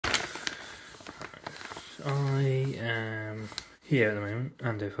I am here at the moment,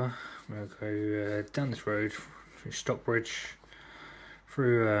 Andover. I'm going to go down this road through Stockbridge,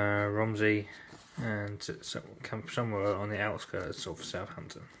 through Romsey, and come somewhere on the outskirts of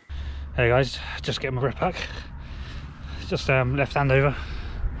Southampton. Hey guys, just getting my breath back. Just left Andover,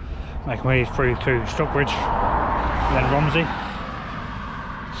 making my way through to Stockbridge, and then Romsey.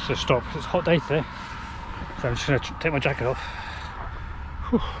 So stop. It's a hot day today, so I'm just going to take my jacket off.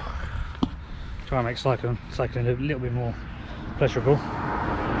 Whew. Try and make cycling a little bit more pleasurable.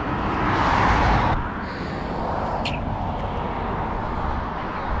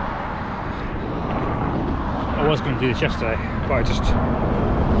 I was going to do this yesterday, but it just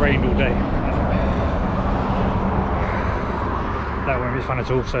rained all day. That won't be fun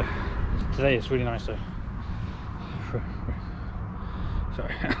at all, so today it's really nice though.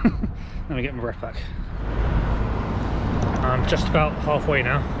 Sorry, let me get my breath back. I'm just about halfway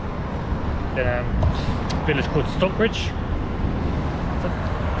now in a village called Stockbridge.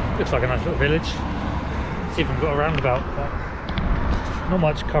 Looks like a nice little village. It's even got a roundabout, but not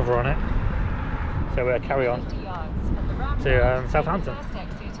much cover on it. So we'll carry on to Southampton.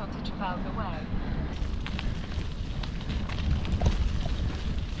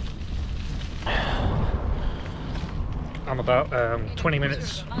 I'm about 20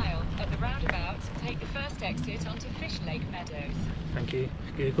 minutes. At the roundabout, take the first exit onto Fish Lake Meadows. Thank you,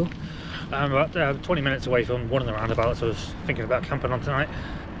 Google. I'm about 20 minutes away from one of the roundabouts I was thinking about camping on tonight.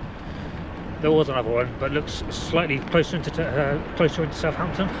 There was another one, but looks slightly closer into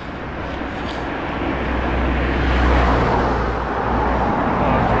Southampton.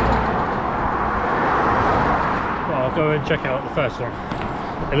 Well, I'll go and check out the first one.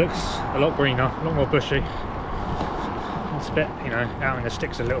 It looks a lot greener, a lot more bushy. It's a bit, out in the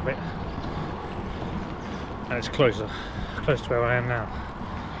sticks a little bit. And it's close to where I am now.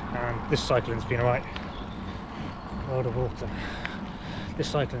 And this cycling's been alright. World of water. This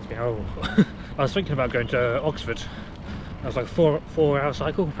cycling's been horrible. I was thinking about going to Oxford. That was like a four-hour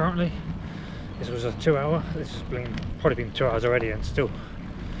cycle apparently. This was a 2-hour. This has probably been 2 hours already, and still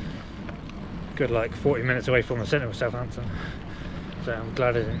good like 40 minutes away from the centre of Southampton. So I'm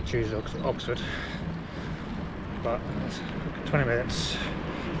glad I didn't choose Oxford. But 20 minutes,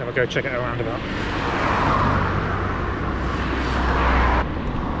 then we'll go check it around about.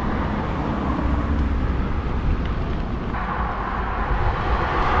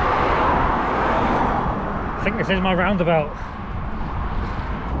 I think this is my roundabout.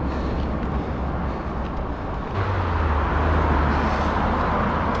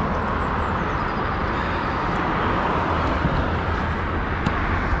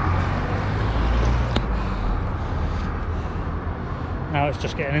 Now it's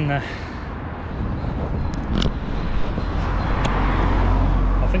just getting in there.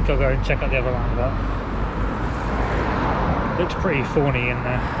 I think I'll go and check out the other roundabout. Looks pretty thorny in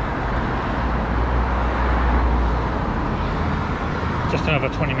there. Just another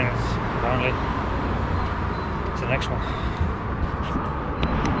 20 minutes apparently to the next one.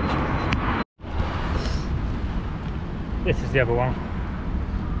 This is the other one,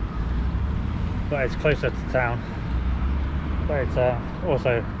 but it's closer to town. But it's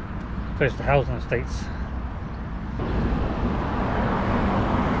also close to housing estates, so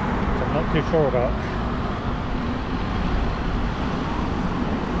I'm not too sure about.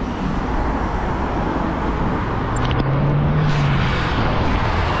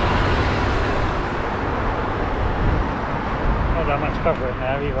 Not that much cover in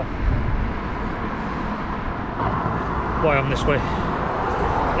there either. Why I'm this way?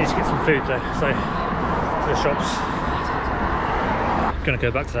 Need to get some food though, so to the shops. Going to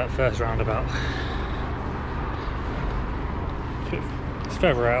go back to that first roundabout. It's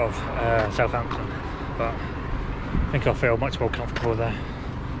further out of Southampton, but I think I'll feel much more comfortable there.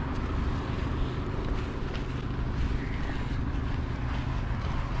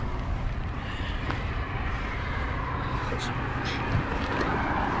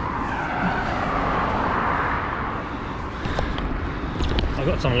 I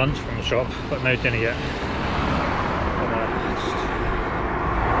got some lunch from the shop, but no dinner yet.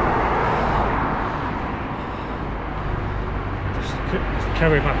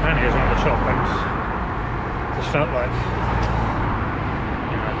 Carried my panniers around the shop and just felt like,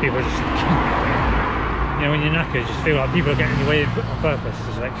 people just, when you're knackered, you just feel like people are getting in your way on purpose.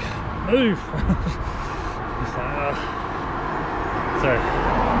 It's like, move! It's like, So,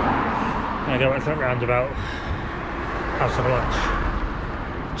 I'm going to go back to that roundabout, have some lunch,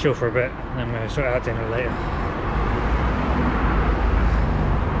 chill for a bit, and then we'll sort out dinner later.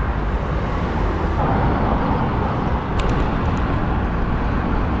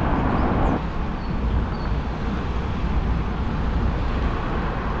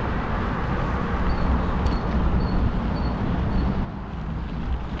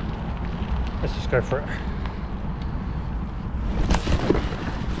 go for it.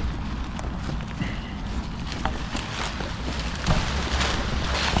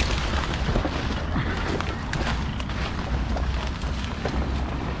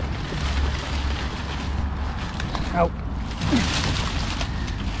 Ow.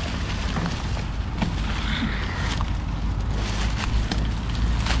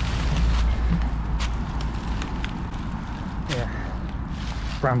 Yeah,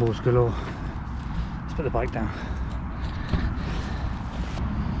 brambles galore. Let's put the bike down.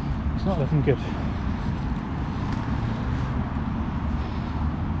 It's not looking good.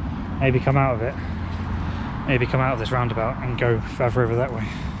 Maybe come out of it. Maybe come out of this roundabout and go further over that way.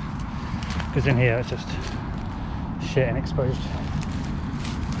 Because in here it's just shit and exposed.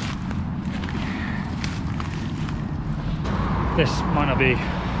 This might not be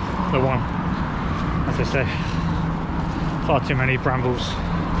the one, as I say. Far too many brambles.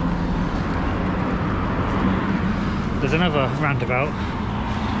 There's another roundabout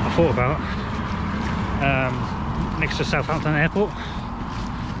I thought about next to Southampton airport,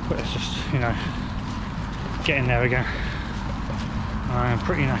 but it's just, you know, getting there again. I'm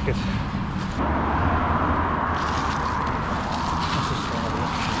pretty knackered.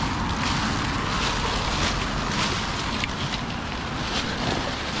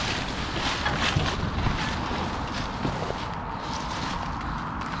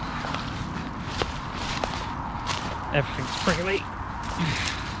 Everything's pretty late.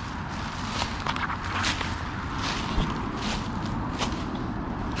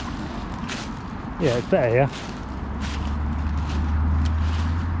 Yeah, it's better here.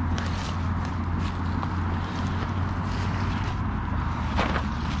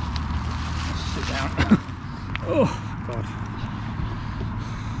 Sit down. Oh God.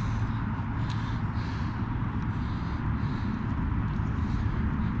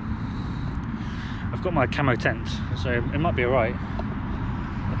 I've got my camo tent, so it might be alright.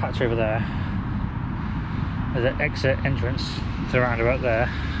 The patch over there. There's an exit entrance to the roundabout there.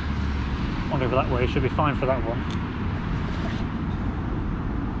 One over that way should be fine for that one.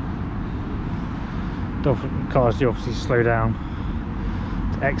 Cars do obviously slow down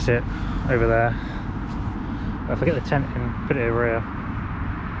to exit over there. But if I get the tent in, put it over here,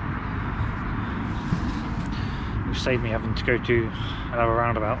 it will save me having to go to another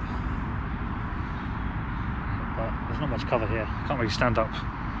roundabout. But there's not much cover here. I can't really stand up,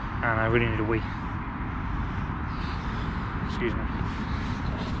 and I really need a wee. Excuse me.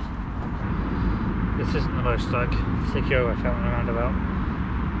 This isn't the most like secure I felt in a roundabout,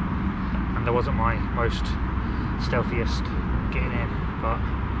 and there wasn't my most stealthiest getting in, but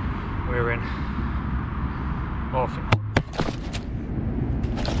we're in. Off.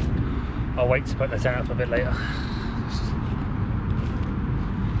 I'll wait to put the tent up a bit later.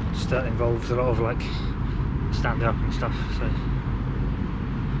 Just that involves a lot of like standing up and stuff, so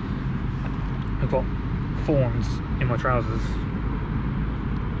I've got thorns in my trousers.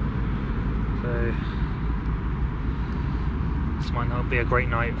 So this might not be a great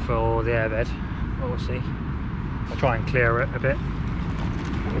night for the airbed, but we'll see. I'll try and clear it a bit.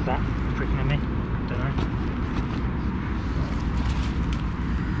 What was that? Pricking at me? Don't know.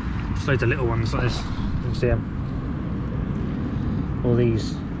 Just loads of little ones like this. You can see them. All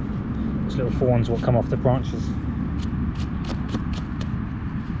these little thorns will come off the branches.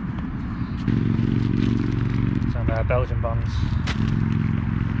 Some Belgian buns.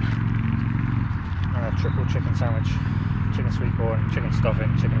 And a triple chicken sandwich. Chicken sweet corn, chicken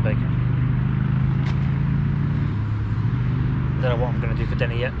stuffing, chicken bacon. Don't know what I'm going to do for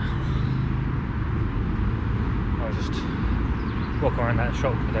dinner yet. I'll just walk around that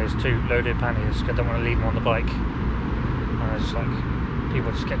shop with those two loaded panniers because I don't want to leave them on the bike. And I just like,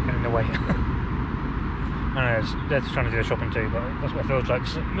 people just get in the way. I know, they're just trying to do the shopping too, but that's what it feels like.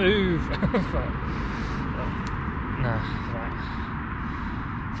 Just like, move! No, right.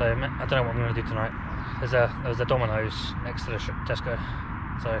 So I don't know what I'm going to do tonight. There's a Domino's next to the Tesco,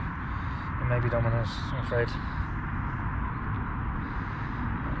 so it may be Domino's, I'm afraid.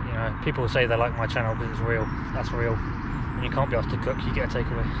 You know, people say they like my channel because it's real. That's real. When you can't be asked to cook, you get a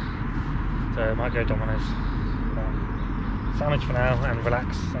takeaway. So I might go Domino's. Sandwich for now and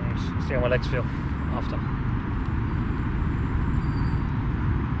relax and see how my legs feel after.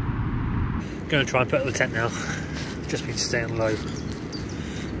 Going to try and put up the tent now. Just been staying low,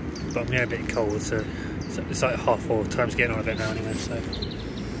 but I'm getting a bit cold, so it's like 4:30. Time's getting on a bit now anyway. So,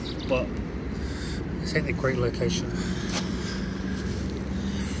 but this ain't a great location.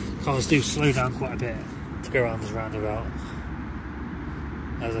 Cars do slow down quite a bit to go around this roundabout.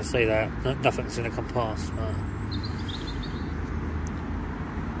 As I say that, nothing's going to come past, but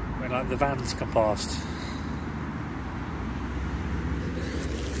like the vans come past,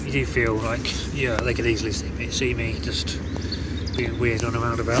 you do feel like, yeah, they could easily see me just being weird on a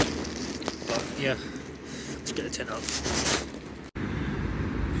roundabout. But yeah, let's get the tent up.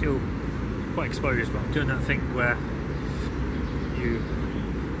 I feel quite exposed, but I'm doing that thing where you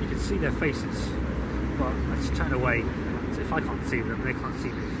can see their faces, but I just turn away. So if I can't see them, they can't see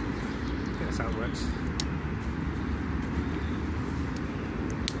me. I think that's how it works.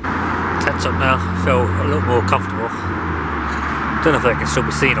 Tent's up now, I feel a little more comfortable. Don't know if they can still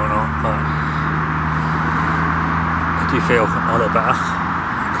be seen or not, but I do feel a little better.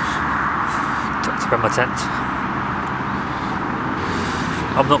 To grab my tent.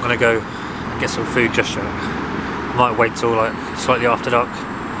 I'm not going to go and get some food just yet. I might wait till like slightly after dark,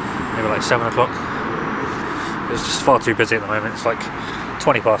 maybe like 7 o'clock. It's just far too busy at the moment. It's like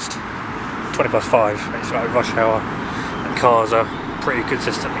 20 past 5. It's like rush hour, and cars are pretty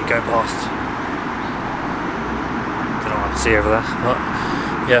consistently going past. Don't know what I can see over there, but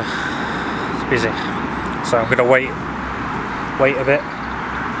yeah, it's busy. So I'm going to wait a bit.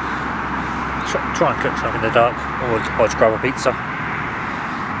 Try and cook something in the dark, or just grab a pizza.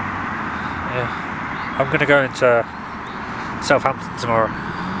 Yeah, I'm going to go into Southampton tomorrow.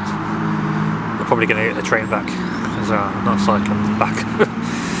 We're probably going to get the train back, because I'm not cycling back.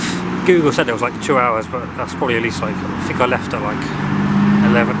 Google said it was like 2 hours, but that's probably at least like, I think I left at like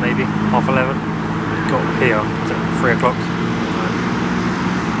 11 maybe, half 11. Got here at 3 o'clock.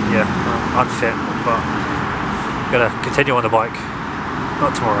 Yeah, I'm unfit, but I'm going to continue on the bike.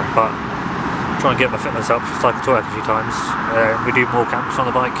 Not tomorrow, but try and get my fitness up, cycle to work a few times. We do more camps on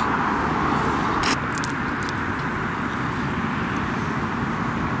the bike.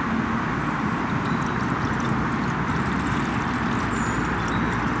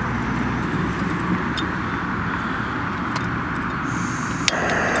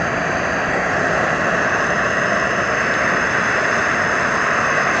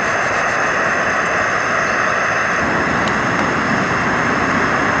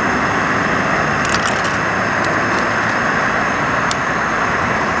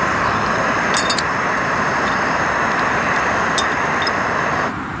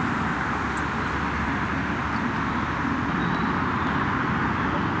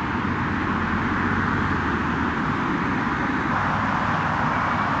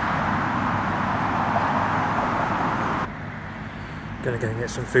 Gonna go and get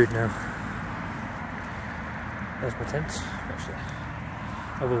some food now. There's my tent. Actually,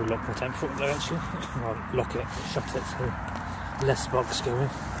 I will lock my tent for it though. Actually, I'll lock it, shut it, so less bugs go in.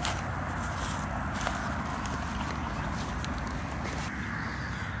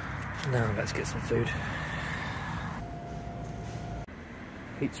 Now let's get some food.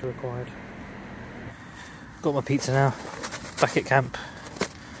 Pizza required. Got my pizza now. Back at camp.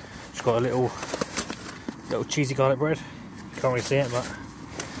 Just got a little cheesy garlic bread. Can't really see it, but,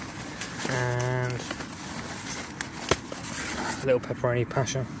 and a little pepperoni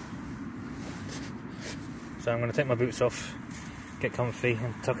passion. So I'm going to take my boots off, get comfy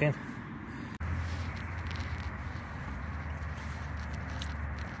and tuck in.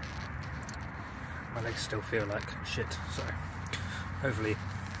 My legs still feel like shit, so hopefully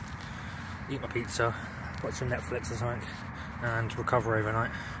eat my pizza, watch some Netflix or something, and recover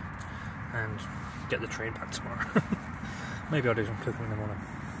overnight, and get the train back tomorrow. Maybe I'll do some cooking in the morning.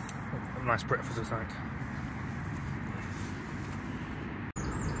 A nice breakfast or something.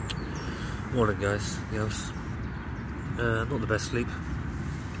 Morning guys, girls. Not the best sleep.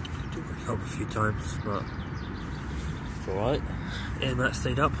 Did wake up a few times, but it's alright. That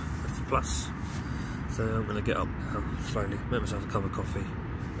stayed up with the plus. So I'm going to get up now, slowly, make myself a cup of coffee,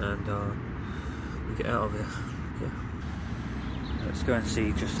 and we get out of here. Yeah. Let's go and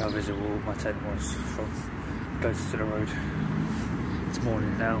see just how visible my tent was from closest to the road. It's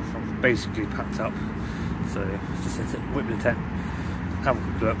morning now, I'm basically packed up, so just whip the tent, have a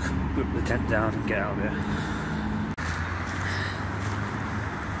quick look, whip the tent down and get out of here.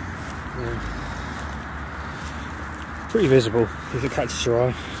 Yeah. Pretty visible if it catches your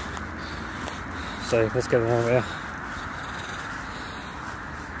eye, so let's get out of here.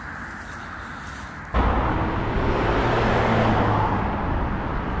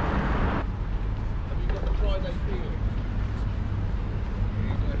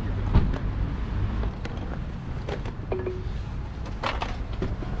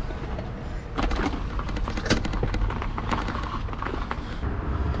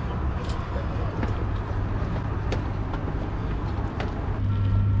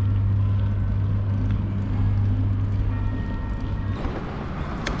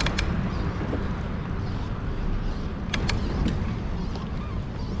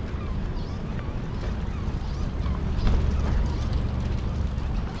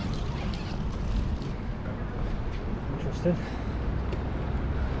 interested.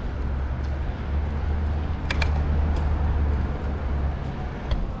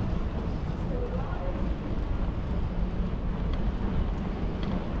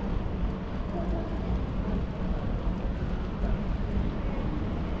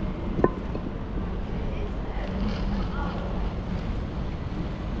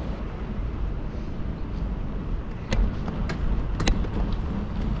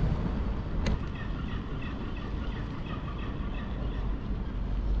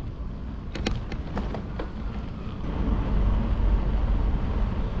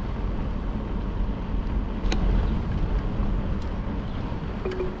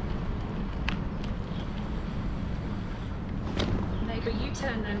 Make a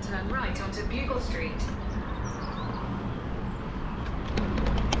U-turn, then turn right onto Bugle Street.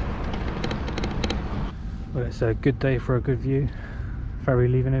 Well, it's a good day for a good view. Ferry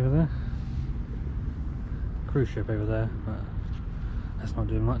leaving over there. Cruise ship over there, but that's not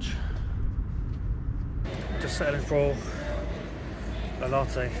doing much. Just settling for a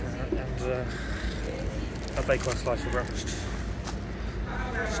latte and a bacon slice for breakfast.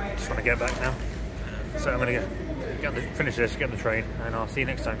 Just want to get back now. So I'm going to finish this, get on the train, and I'll see you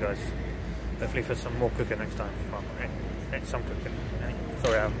next time, guys. Hopefully for some more cooking next time. Well, some cooking.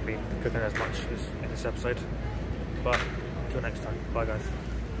 Sorry I haven't been cooking as much as in this episode. But until next time, bye guys.